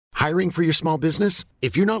Hiring for your small business?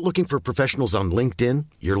 If you're not looking for professionals on LinkedIn,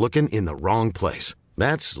 you're looking in the wrong place.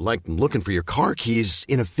 That's like looking for your car keys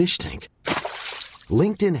in a fish tank.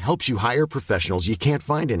 LinkedIn helps you hire professionals you can't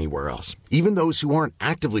find anywhere else, even those who aren't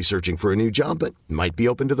actively searching for a new job but might be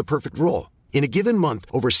open to the perfect role. In a given month,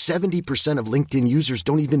 over 70% of LinkedIn users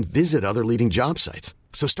don't even visit other leading job sites.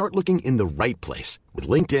 So start looking in the right place. With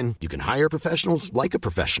LinkedIn, you can hire professionals like a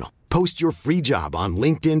professional. Post your free job on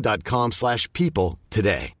linkedin.com/people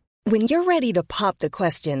today. When you're ready to pop the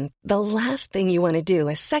question, the last thing you want to do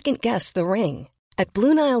is second-guess the ring. At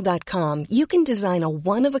BlueNile.com, you can design a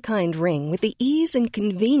one-of-a-kind ring with the ease and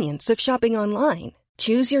convenience of shopping online.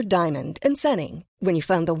 Choose your diamond and setting. When you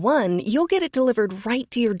find the one, you'll get it delivered right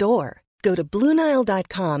to your door. Go to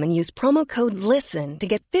BlueNile.com and use promo code LISTEN to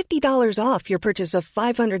get $50 off your purchase of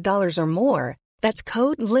 $500 or more. That's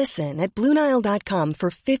code LISTEN at BlueNile.com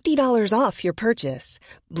for $50 off your purchase.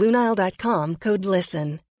 BlueNile.com, code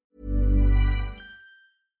LISTEN.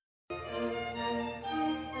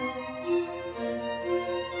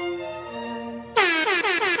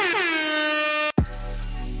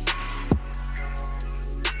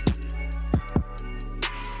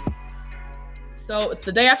 So it's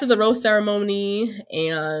the day after the rose ceremony,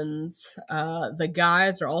 and the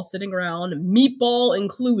guys are all sitting around, Meatball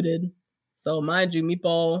included. So mind you,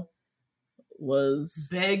 Meatball was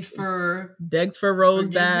begged for Rose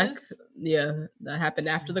back. Yeah, that happened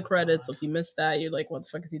after the credits. So if you missed that, you're like, what the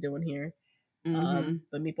fuck is he doing here?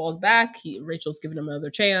 But Meatball's back. Rachel's giving him another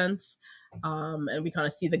chance. And we kind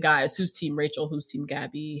of see the guys, whose team Rachel, whose team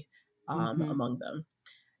Gabby, among them.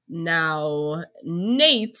 Now,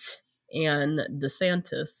 Nate and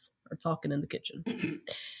DeSantis are talking in the kitchen.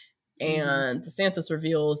 And DeSantis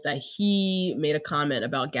reveals that he made a comment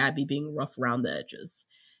about Gabby being rough around the edges.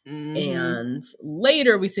 And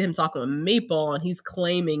later we see him talking with Maple, and he's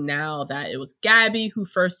claiming now that it was Gabby who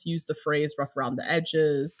first used the phrase rough around the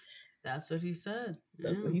edges. That's what he said.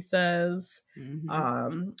 That's what he says.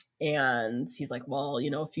 And he's like, well,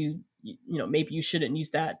 if you maybe you shouldn't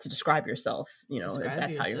use that to describe yourself, if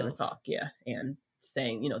that's how you're going to talk. Yeah. And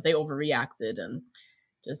saying, they overreacted and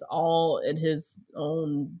just all in his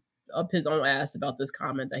own ass about this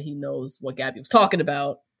comment that he knows what Gabby was talking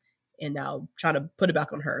about, and now trying to put it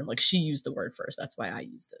back on her. Like, she used the word first. That's why I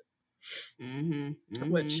used it.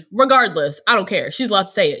 Which, regardless, I don't care. She's allowed to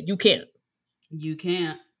say it. You can't. You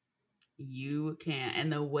can't.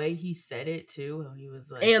 And the way he said it too, he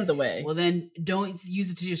was like, and the way, well, then don't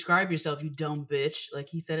use it to describe yourself, you dumb bitch. Like,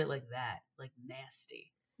 he said it like that, like nasty.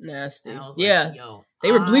 Yeah. Like, yo,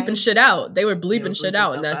 they were bleeping shit out. They were bleeping shit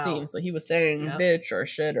out in that scene. So he was saying bitch or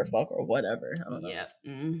shit or fuck or whatever. I don't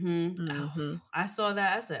know. Oh, I saw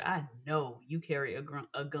that. I said, I know you carry a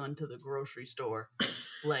gun to the grocery store,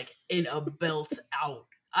 like in a belt out.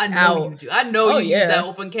 I know you do. I know you use that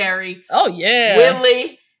open carry. Oh yeah,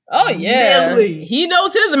 Willie. Oh yeah, Willie. He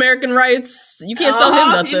knows his American rights. You can't tell him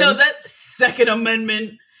nothing. He knows that Second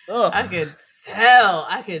Amendment. Ugh. I could tell.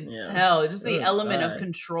 Just the element of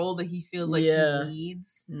control that he feels like he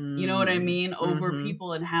needs. You know what I mean? Over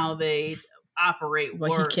people and how they operate.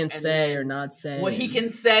 What he can say or not say. What he can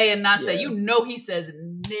say and not say. He says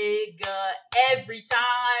nigga every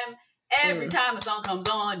time. Every time a song comes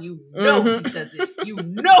on, he says it. You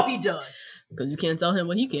know he does. Because you can't tell him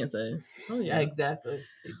what he can't say. Oh yeah, exactly.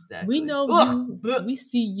 We know you. We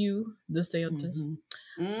see you, DeSantis.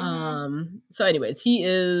 So anyways,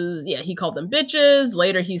 he called them bitches.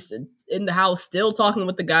 Later he's in the house still talking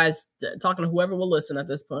with the guys, talking to whoever will listen at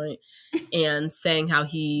this point, and saying how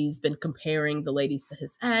he's been comparing the ladies to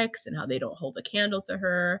his ex and how they don't hold a candle to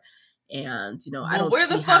her. And I don't where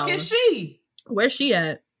the fuck is she? Where's she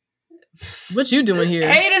at? What you doing here?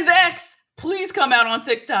 Hayden's ex, please come out on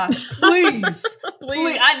TikTok. Please.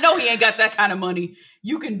 Please. I know he ain't got that kind of money.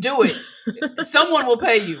 You can do it. Someone will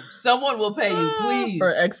pay you. Please.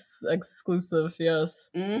 For exclusive, yes.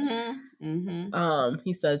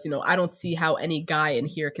 He says, I don't see how any guy in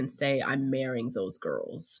here can say I'm marrying those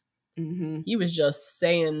girls. He was just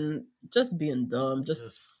being dumb,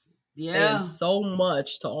 saying so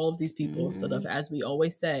much to all of these people instead of, as we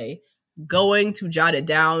always say, going to jot it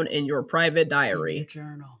down in your private diary. In your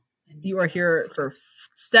journal. You are here for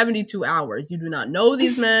 72 hours. You do not know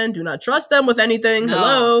these men. Do not trust them with anything.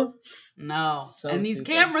 No. So and these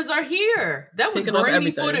cameras are here. That was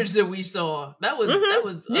grainy footage that we saw. That was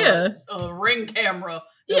a Ring camera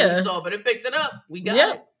that we saw, but it picked it up. We got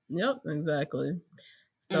it. Yep, exactly.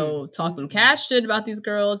 So talking cash shit about these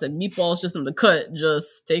girls, and Meatball's just in the cut,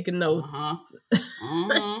 just taking notes.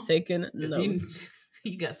 Taking notes.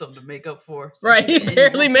 He got something to make up for. So right, he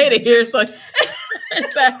barely made it here. So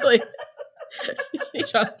exactly. He's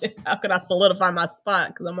trying to say, how can I solidify my spot?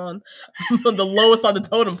 Because I'm on the lowest on the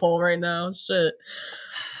totem pole right now. Shit.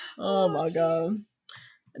 Oh my God.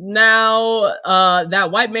 Now,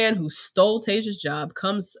 that white man who stole Tayshia's job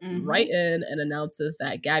comes right in and announces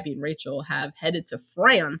that Gabby and Rachel have headed to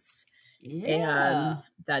France. And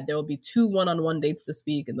that there will be 2 one-on-one dates this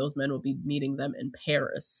week, and those men will be meeting them in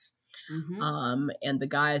Paris. And the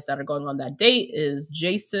guys that are going on that date is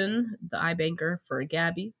Jason, the iBanker for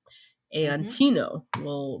Gabby, and Tino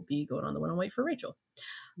will be going on the one-on-one for Rachel.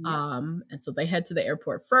 And so they head to the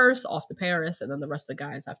airport first, off to Paris, and then the rest of the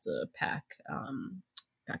guys have to pack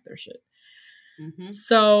their shit.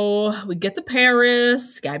 So we get to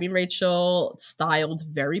Paris. Gabby and Rachel, styled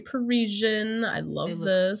very Parisian. I love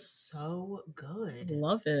this. So good.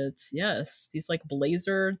 Love it. Yes. These like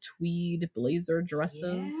tweed blazer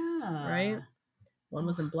dresses. Right? One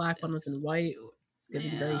was in black, one was in white. It's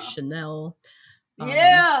giving very Chanel.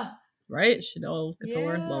 Right? Chanel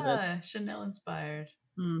couture. Love it. Chanel inspired.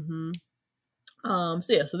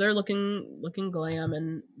 So they're looking glam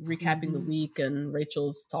and recapping the week, and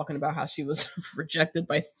Rachel's talking about how she was rejected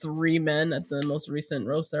by 3 men at the most recent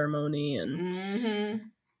rose ceremony, and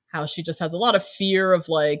how she just has a lot of fear of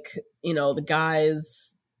like, you know, the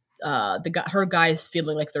guys, her guys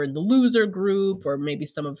feeling like they're in the loser group, or maybe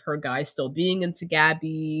some of her guys still being into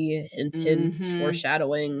Gabby, hints,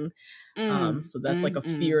 foreshadowing. So that's like a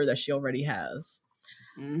fear that she already has.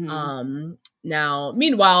 Now,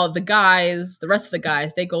 meanwhile, the rest of the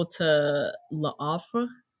guys, they go to Le Havre,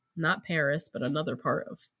 not Paris, but another part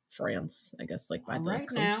of France, I guess, like by the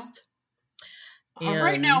coast. All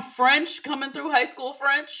right now, French coming through, high school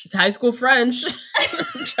French. Trying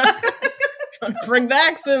to bring the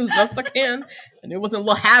accents best I can. And it wasn't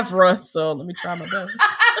Le Havre, so let me try my best.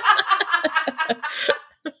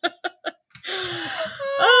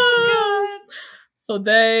 So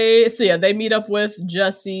they meet up with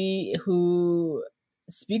Jesse, who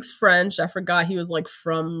speaks French. I forgot he's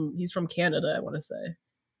from Canada, I want to say.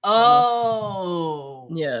 Oh.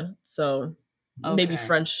 Yeah. So maybe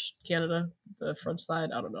French Canada, the French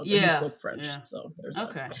side. I don't know. But he spoke French. Yeah. So there's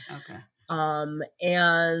that. Okay.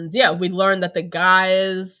 And we learned that the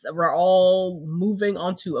guys were all moving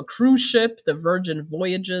onto a cruise ship, the Virgin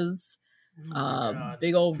Voyages.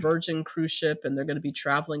 Big old Virgin cruise ship, and they're going to be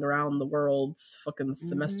traveling around the world, fucking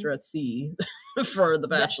semester at sea for The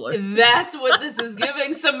Bachelor. That's what this is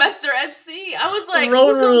giving, semester at sea. I was like,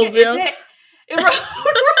 road rules, road rules.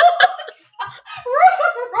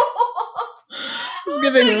 It's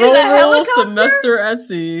giving road rules, semester at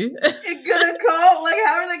sea. It's gonna come. Like,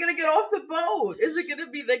 how are they gonna get off the boat? Is it gonna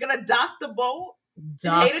be they're gonna dock the boat?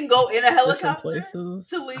 Hayden go in a helicopter places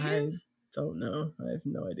to leave? Don't know. I have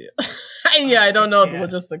no idea. I don't know the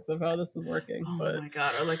logistics of how this is working. Oh but my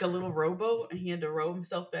God. Or like a little rowboat, and he had to row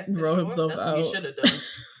himself back to row shore. Himself That's out. what he should have done.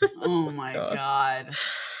 Oh my God.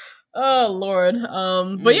 Oh Lord.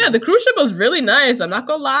 But yeah, the cruise ship was really nice. I'm not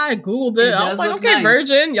gonna lie. I Googled it. I was like, okay, nice.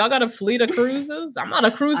 Virgin, y'all got a fleet of cruises. I'm not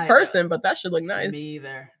a cruise person, but that should look nice. Me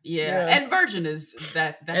either. Yeah. And Virgin is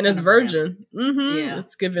that and it's Virgin. Yeah.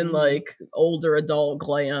 It's given like older adult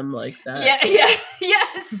glam like that. Yeah.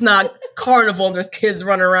 Yes. It's not Carnival and there's kids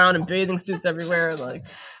running around in bathing suits everywhere. Like,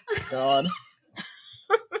 God.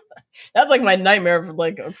 That's like my nightmare of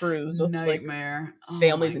like a cruise. Just nightmare. Like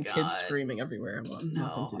families and kids screaming everywhere.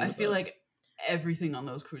 No, I feel like everything on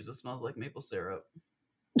those cruises smells like maple syrup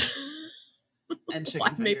and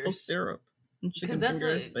chicken fingers. Maple syrup and chicken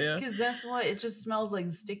fingers. Because that's why it just smells like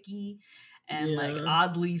sticky and like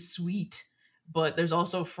oddly sweet. But there's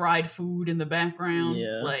also fried food in the background.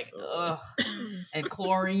 Yeah. Like, ugh. And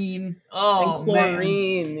chlorine. Oh, and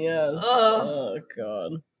chlorine, man. Yes. Ugh. Oh,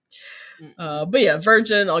 God. But yeah,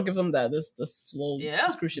 Virgin, I'll give them that. This little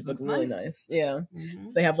cruise ship looks really nice. Yeah.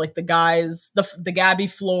 So they have like the guys, the Gabby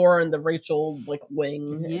floor and the Rachel like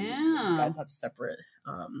wing. Yeah. The guys have separate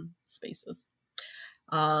spaces.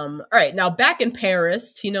 All right, now back in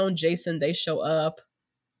Paris, Tino and Jason, they show up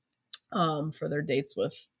for their dates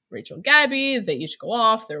with Rachel and Gabby. They each go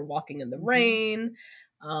off. They're walking in the rain.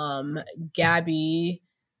 Gabby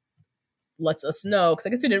lets us know, because I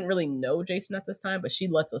guess we didn't really know Jason at this time, but she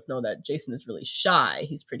lets us know that Jason is really shy.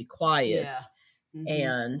 He's pretty quiet. Yeah.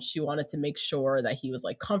 And she wanted to make sure that he was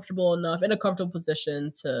like comfortable enough, in a comfortable position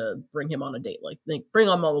to bring him on a date, like bring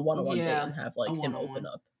him on a one-on-one date and have like him open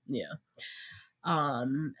up. Yeah.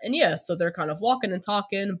 So they're kind of walking and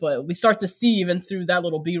talking, but we start to see even through that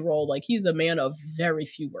little B-roll, like he's a man of very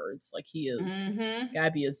few words. Like he is,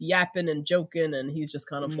 Gabby is yapping and joking, and he's just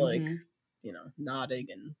kind of like, nodding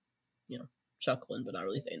and, chuckling, but not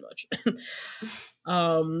really saying much.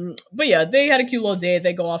 But yeah, they had a cute little date.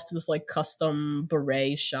 They go off to this like custom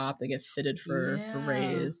beret shop. They get fitted for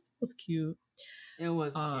berets. It was cute. It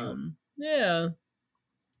was cute. Yeah.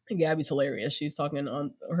 And Gabby's hilarious. She's talking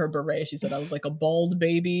on her beret. She said, I was like a bald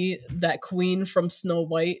baby, that queen from Snow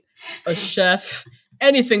White, a chef,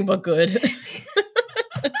 anything but good.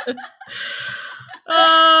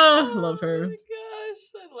 Oh, love her. Oh my gosh,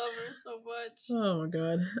 I love her so much. Oh my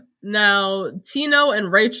god. Now, Tino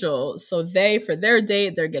and Rachel, so for their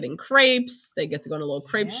date, they're getting crepes. They get to go to a little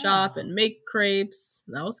crepe shop and make crepes.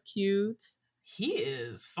 That was cute. He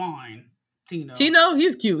is fine. Tino,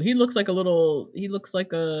 he's cute. He looks like a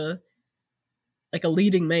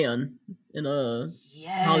leading man in a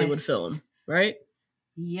Hollywood film, right?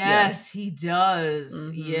 Yes, he does.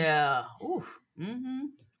 Mm-hmm. Yeah. Ooh. Mm-hmm.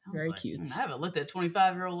 Very cute. I haven't looked at a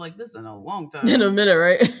 25-year-old like this in a long time. In a minute,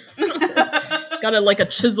 right? He's got a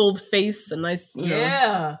chiseled face, a nice,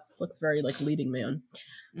 looks very like leading man.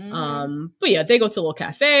 Mm-hmm. But yeah, they go to a little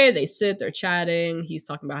cafe, they sit, they're chatting. He's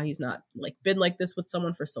talking about how he's not been like this with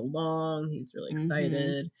someone for so long. He's really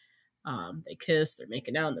excited. Mm-hmm. They kiss, they're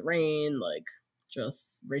making out in the rain,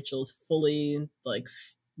 just Rachel's fully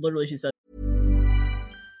literally she said,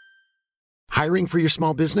 Hiring for your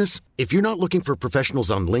small business? If you're not looking for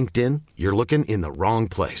professionals on LinkedIn, you're looking in the wrong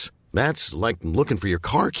place. That's like looking for your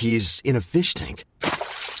car keys in a fish tank.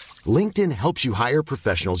 LinkedIn helps you hire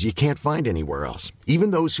professionals you can't find anywhere else,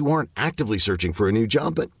 even those who aren't actively searching for a new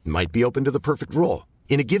job but might be open to the perfect role.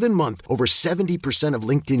 In a given month, over 70% of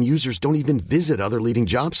LinkedIn users don't even visit other leading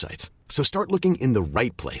job sites. So start looking in the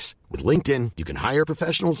right place. With LinkedIn, you can hire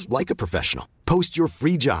professionals like a professional. Post your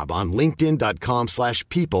free job on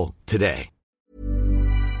linkedin.com/people today.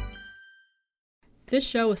 This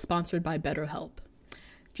show is sponsored by BetterHelp.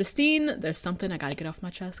 Justine, there's something I gotta get off my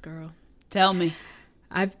chest, girl. Tell me.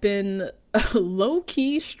 I've been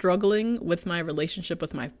low-key struggling with my relationship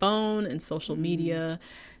with my phone and social media.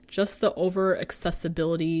 Just the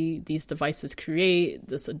over-accessibility these devices create,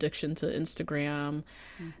 this addiction to Instagram,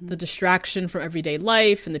 the distraction from everyday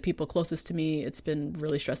life and the people closest to me, it's been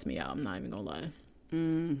really stressing me out. I'm not even gonna lie.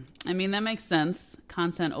 I mean, that makes sense.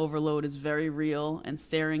 Content overload is very real, and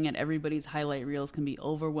staring at everybody's highlight reels can be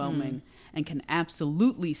overwhelming and can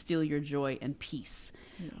absolutely steal your joy and peace.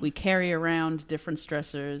 Yeah. We carry around different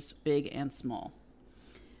stressors, big and small.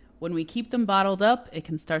 When we keep them bottled up, it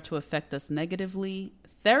can start to affect us negatively.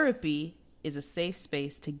 Therapy is a safe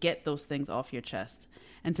space to get those things off your chest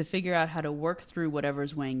and to figure out how to work through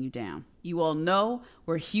whatever's weighing you down. You all know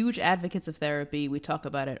we're huge advocates of therapy. We talk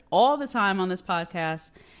about it all the time on this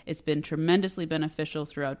podcast. It's been tremendously beneficial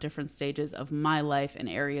throughout different stages of my life and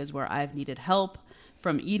areas where I've needed help,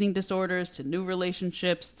 from eating disorders to new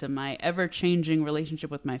relationships to my ever-changing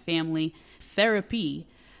relationship with my family. Therapy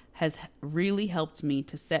has really helped me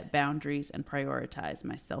to set boundaries and prioritize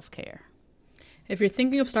my self-care. If you're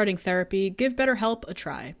thinking of starting therapy, give BetterHelp a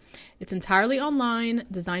try. It's entirely online,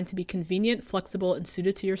 designed to be convenient, flexible, and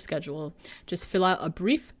suited to your schedule. Just fill out a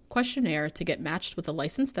brief questionnaire to get matched with a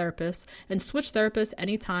licensed therapist and switch therapists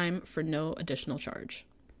anytime for no additional charge.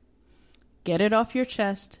 Get it off your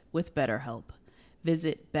chest with BetterHelp.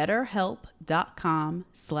 Visit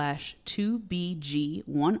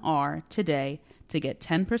betterhelp.com/2BG1R today to get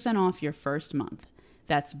 10% off your first month.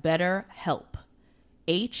 That's BetterHelp.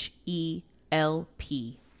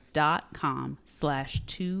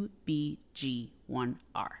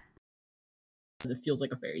 HELP.com/2BG1R. It feels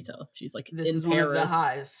like a fairy tale. She's this in is Paris. One of the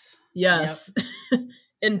highs. Yes. Yep.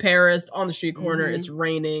 In Paris, on the street corner, it's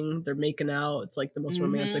raining. They're making out. It's the most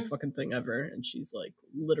romantic fucking thing ever. And she's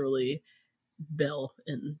literally Belle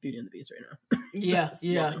in Beauty and the Beast right now.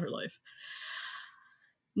 Loving her life.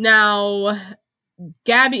 Now,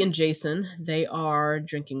 Gabby and Jason, they are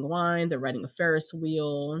drinking wine. They're riding a Ferris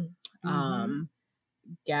wheel.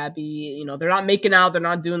 Gabby, they're not making out. They're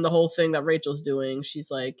not doing the whole thing that Rachel's doing.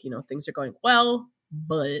 She's like, things are going well,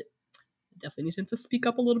 but definitely need him to speak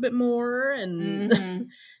up a little bit more. And I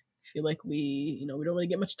feel like we don't really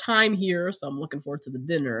get much time here. So I'm looking forward to the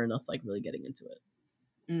dinner and us really getting into it.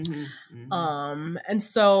 And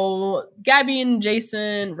so Gabby and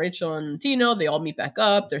Jason, Rachel and Tino, they all meet back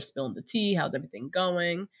up. They're spilling the tea. How's everything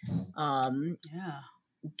going?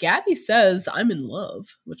 Gabby says, I'm in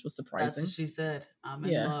love, which was surprising. That's what she said. I'm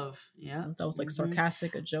in love. Yeah. That was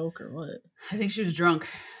sarcastic, a joke, or what? I think she was drunk.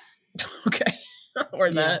 Okay.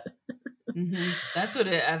 Or that. That's what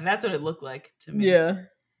it looked like to me. Yeah.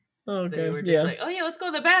 Okay. They were just oh yeah, let's go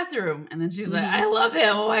to the bathroom. And then she's like, I love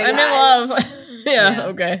him. Oh my I'm God. in love. Yeah,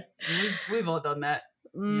 okay. We've all done that.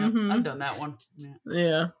 Yeah, I've done that one.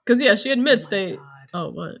 Yeah. Because she admits God.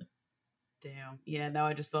 Oh, what? Damn. Yeah, now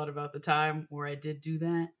I just thought about the time where I did do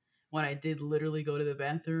that, when I did literally go to the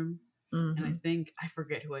bathroom. And I think, I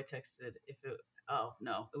forget who I texted. It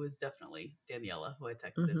was definitely Daniela who I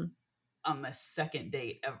texted on my second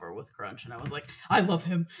date ever with Crunch. And I was like, I love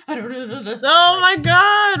him. Oh my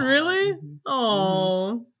God, really?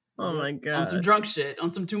 Oh my God. On some drunk shit,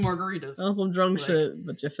 on some 2 margaritas. On some drunk shit,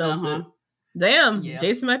 but you felt it. Damn, yeah.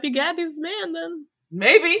 Jason might be Gabby's man then.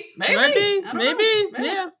 Maybe.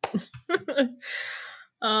 Yeah.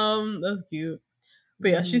 That's cute.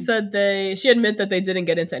 But yeah, she said she admitted that they didn't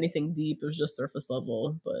get into anything deep. It was just surface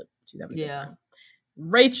level, but she's having a good time.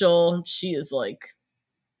 Rachel, she is like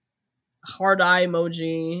heart eye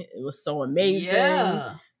emoji. It was so amazing.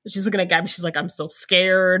 Yeah. She's looking at Gabby. She's like, I'm so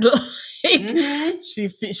scared.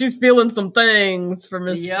 She's feeling some things for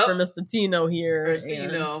Mr. Tino here.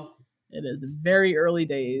 Tino. It is very early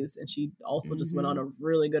days, and she also just went on a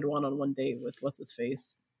really good one-on-one date with what's his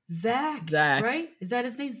face, Zach, right? Is that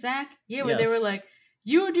his name, Zach? Yeah, where they were like,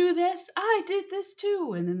 "You do this, I did this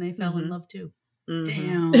too," and then they fell in love too.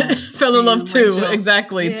 Damn, fell in love too. Rachel.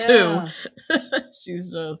 Exactly, too.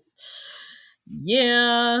 She's just,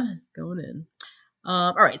 it's going in.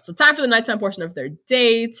 All right, so time for the nighttime portion of their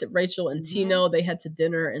date. Rachel and Tino, they head to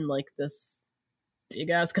dinner in like this big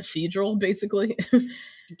ass cathedral, basically.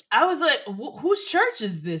 I was like, whose church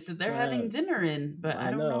is this that they're having dinner in? But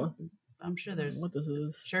I don't know. I'm sure there's what this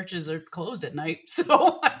is. Churches are closed at night,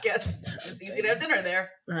 so I guess it's easy to have dinner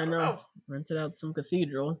there. I know. Rented out some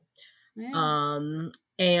cathedral. Yeah.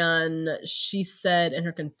 And she said in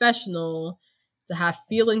her confessional, to have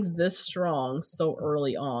feelings this strong so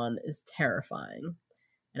early on is terrifying.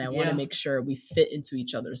 And I want to make sure we fit into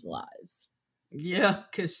each other's lives. Yeah,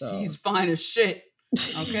 because he's fine as shit.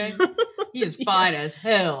 Okay? He is fine as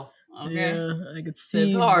hell. Okay? Yeah, I could see.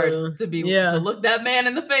 It's hard to look that man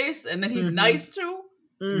in the face, and then he's nice too.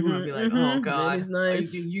 You're gonna be like, oh God, he's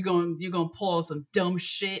nice. You gonna pull some dumb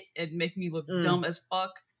shit and make me look dumb as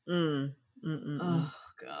fuck. Oh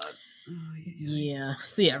God. Oh, yeah.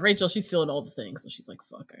 So yeah, Rachel, she's feeling all the things, so she's like,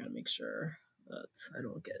 "Fuck, I gotta make sure that I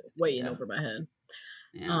don't get way in over my head."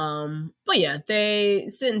 Yeah. But yeah, they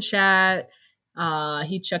sit and chat.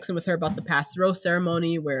 He checks in with her about the past rose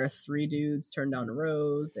ceremony where 3 dudes turned down a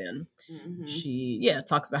rose, and she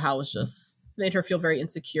talks about how it was just made her feel very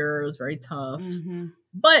insecure. It was very tough,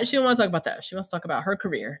 but she didn't want to talk about that. She wants to talk about her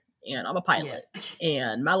career, and I'm a pilot,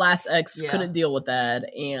 and my last ex couldn't deal with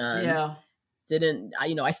that, and didn't,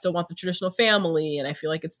 I still want the traditional family, and I feel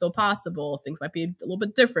like it's still possible. Things might be a little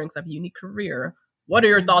bit different because I have a unique career. What are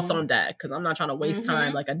your thoughts on that? Because I'm not trying to waste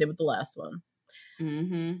time like I did with the last one.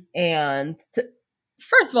 And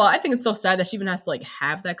first of all, I think it's so sad that she even has to like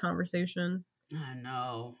have that conversation. I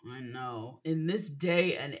know. In this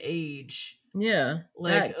day and age,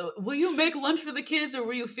 like, will you make lunch for the kids or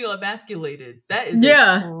will you feel emasculated? That is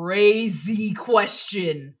a crazy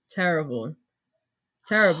question. Terrible.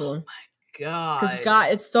 Oh my God. Because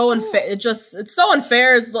God, it's so unfair. It's so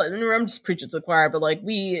unfair. It's like, I'm just preaching to the choir, but like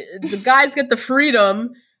the guys get the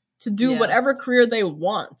freedom to do whatever career they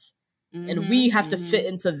want. And we have to fit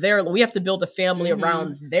into we have to build a family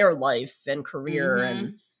around their life and career.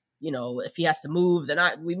 And, if he has to move, then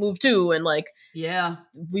we move too. And like,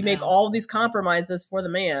 we make all these compromises for the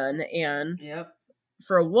man. And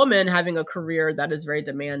for a woman having a career that is very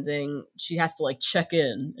demanding, she has to like check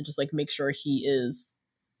in and just like make sure he is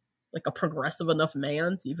like a progressive enough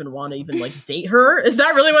man to even want to even like date her. Is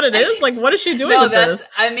that really what it is? Like, what is she doing with this?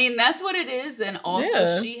 I mean, that's what it is. And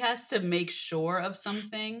also she has to make sure of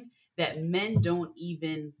something that men don't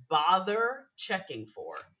even bother checking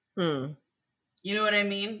for. You know what I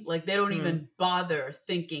mean? Like they don't even bother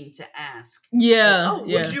thinking to ask. Yeah. Like,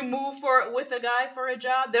 would you move with a guy for a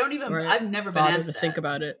job? They don't even. Right. I've never been asked to think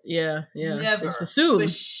about it. Yeah. Never. It's assumed.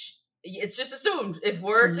 It's just assumed. If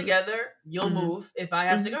we're together, you'll move. If I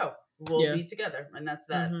have to go, we'll be together, and that's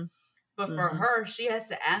that. But for her, she has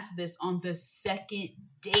to ask this on the second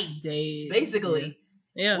date. Basically.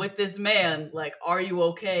 Yeah. With this man, like, are you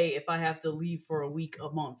okay if I have to leave for a week,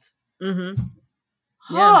 a month? Yeah.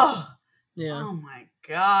 Oh my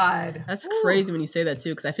God. That's crazy when you say that too,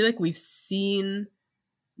 because I feel like we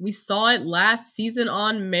saw it last season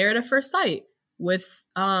on Married at First Sight with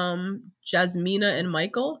Jasmina and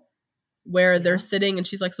Michael, where they're sitting and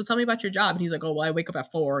she's like, so tell me about your job. And he's like, oh, well, I wake up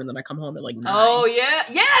at 4 and then I come home at like 9. Oh, yeah.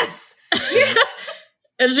 Yes.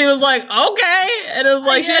 And she was like, okay. And it was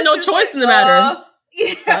like, she had no choice in the matter.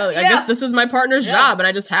 So I guess this is my partner's job and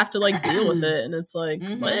I just have to like deal with it. And it's like,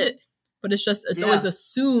 what? But it's always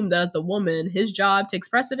assumed that as the woman, his job takes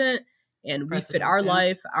precedent and we fit our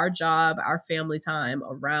life, our job, our family time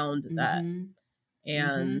around that.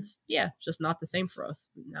 And yeah, it's just not the same for us.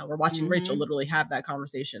 Now we're watching Rachel literally have that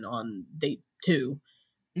conversation on date 2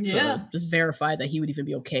 to just verify that he would even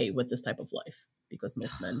be okay with this type of life, because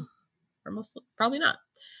most men are probably not.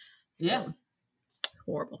 So,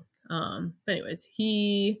 horrible. But anyways,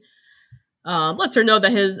 he lets her know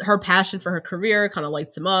that her passion for her career kind of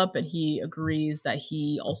lights him up, and he agrees that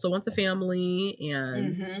he also wants a family,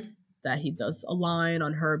 and that he does align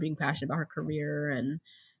on her being passionate about her career, and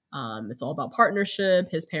it's all about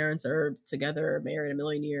partnership. His parents are together, married a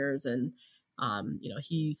million years, and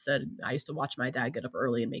he said, I used to watch my dad get up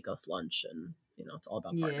early and make us lunch, and it's all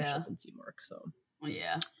about partnership and teamwork. So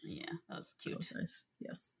that was cute. That was nice.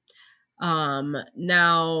 Yes.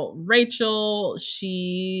 Now Rachel,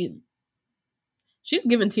 she's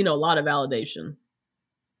given Tino a lot of validation.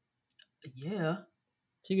 Yeah.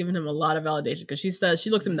 She's giving him a lot of validation, because she says,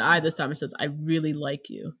 she looks him in the eye this time and says, I really like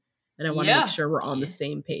you, and I want to make sure we're on the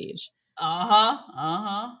same page.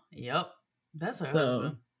 Yep. That's her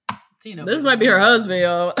husband. Tino, this might be her husband,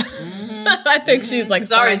 yo. I think she's like,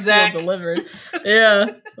 sorry, Zach. Delivered.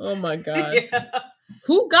 Yeah. Oh my God.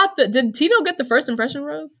 Who got did Tino get the first impression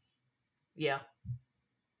rose? Yeah.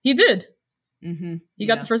 He did. He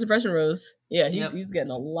got the first impression rose. Yeah, he's getting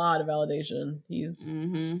a lot of validation. He's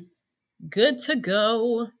good to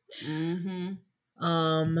go.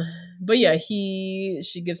 But yeah, she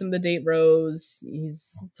gives him the date rose.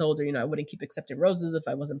 He's told her, I wouldn't keep accepting roses if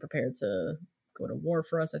I wasn't prepared to go to war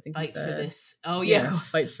for us, I think he said. Fight for this. Oh yeah.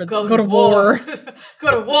 Fight for go to war.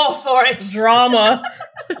 Go to war for it. Drama.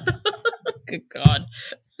 Good God.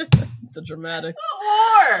 It's a dramatic.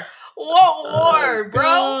 What war,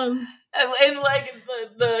 bro? And like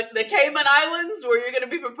the Cayman Islands, where you're going to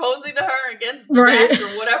be proposing to her against the match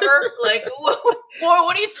or whatever. Like,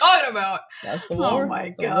 what are you talking about? That's the war. Oh my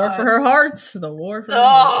God. The war for her heart. The war for her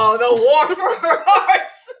heart. The war for her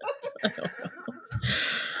heart.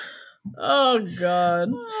 Oh God.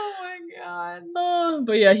 Oh my God.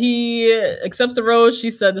 But yeah, he accepts the rose.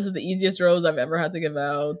 She said, this is the easiest rose I've ever had to give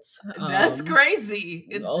out. That's crazy.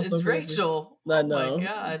 It's Rachel. I know. Oh my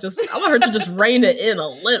God. I want her to just rein it in a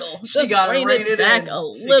little. She gotta rein it back a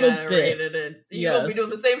little bit. Rein it in. You gonna be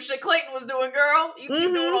doing the same shit Clayton was doing, girl. You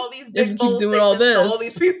keep doing all these big keep doing all this to all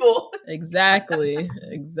these people. Exactly.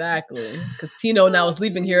 Because Tino now is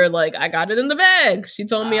leaving here like, I got it in the bag. She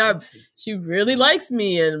told me she really likes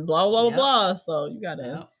me and blah blah blah. So you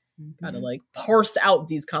gotta like parse out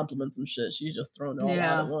these compliments and shit. She's just throwing it all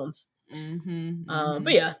out at once.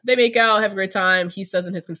 But yeah, they make out, have a great time. He says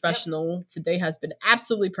in his confessional, today has been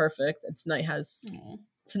absolutely perfect, and tonight has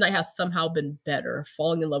somehow been better.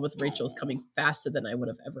 Falling in love with Rachel is coming faster than I would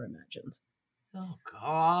have ever imagined. Oh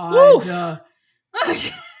God.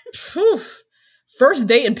 First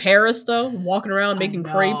date in Paris, though, walking around making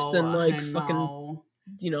crepes and like fucking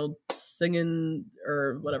singing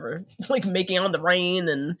or whatever, like making out in the rain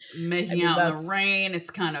and making out in the rain.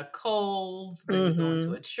 It's kind of cold. Then you go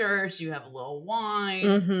into a church, you have a little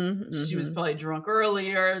wine. She was probably drunk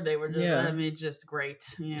earlier. They were just, just great.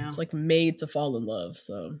 Yeah, it's like made to fall in love.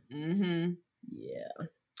 So yeah.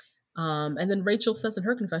 And then Rachel says in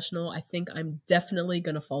her confessional, I think I'm definitely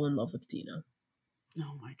gonna fall in love with Tino.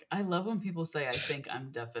 Oh my God. I love when people say I think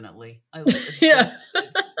I'm definitely. I love it.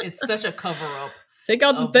 It's such a cover up. Take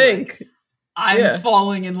out the think. Like, I'm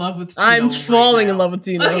falling in love with Tino. I'm falling in love with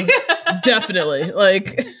Tino. Definitely.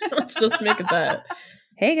 Like, let's just make it that.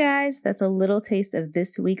 Hey guys, that's a little taste of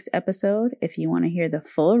this week's episode. If you want to hear the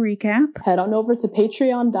full recap, head on over to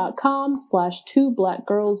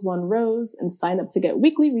patreon.com/2blackgirls1rose and sign up to get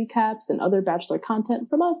weekly recaps and other Bachelor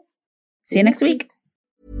content from us. See you next week.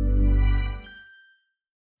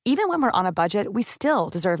 Even when we're on a budget, we still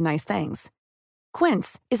deserve nice things.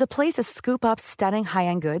 Quince is a place to scoop up stunning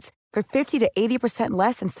high-end goods for 50 to 80%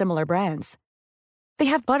 less than similar brands. They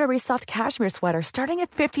have buttery soft cashmere sweaters starting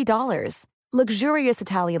at $50, luxurious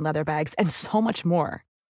Italian leather bags, and so much more.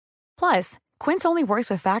 Plus, Quince only works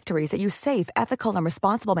with factories that use safe, ethical, and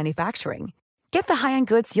responsible manufacturing. Get the high-end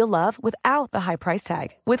goods you'll love without the high price tag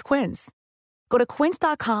with Quince. Go to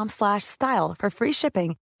quince.com/style for free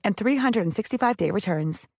shipping and 365-day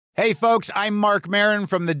returns. Hey, folks, I'm Mark Maron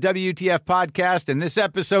from the WTF Podcast, and this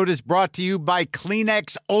episode is brought to you by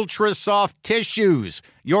Kleenex Ultra Soft Tissues,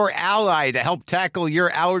 your ally to help tackle your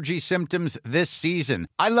allergy symptoms this season.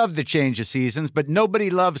 I love the change of seasons, but nobody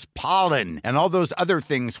loves pollen and all those other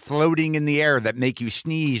things floating in the air that make you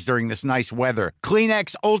sneeze during this nice weather.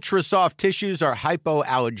 Kleenex Ultra Soft Tissues are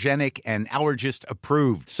hypoallergenic and allergist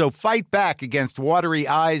approved, so fight back against watery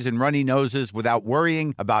eyes and runny noses without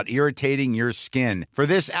worrying about irritating your skin. For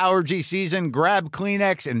this allergy season, grab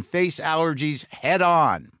Kleenex and face allergies head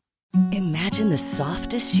on. Imagine the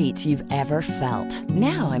softest sheets you've ever felt.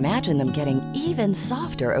 Now imagine them getting even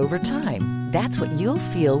softer over time. That's what you'll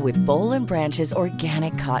feel with Boll & Branch's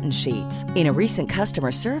organic cotton sheets. In a recent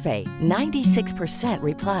customer survey, 96%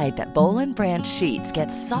 replied that Boll & Branch sheets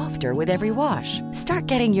get softer with every wash. Start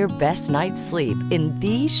getting your best night's sleep in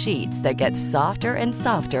these sheets that get softer and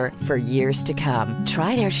softer for years to come.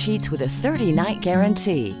 Try their sheets with a 30-night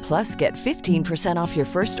guarantee. Plus, get 15% off your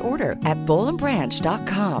first order at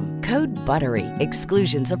bollandbranch.com. Code BUTTERY.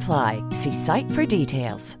 Exclusions apply. See site for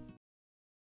details.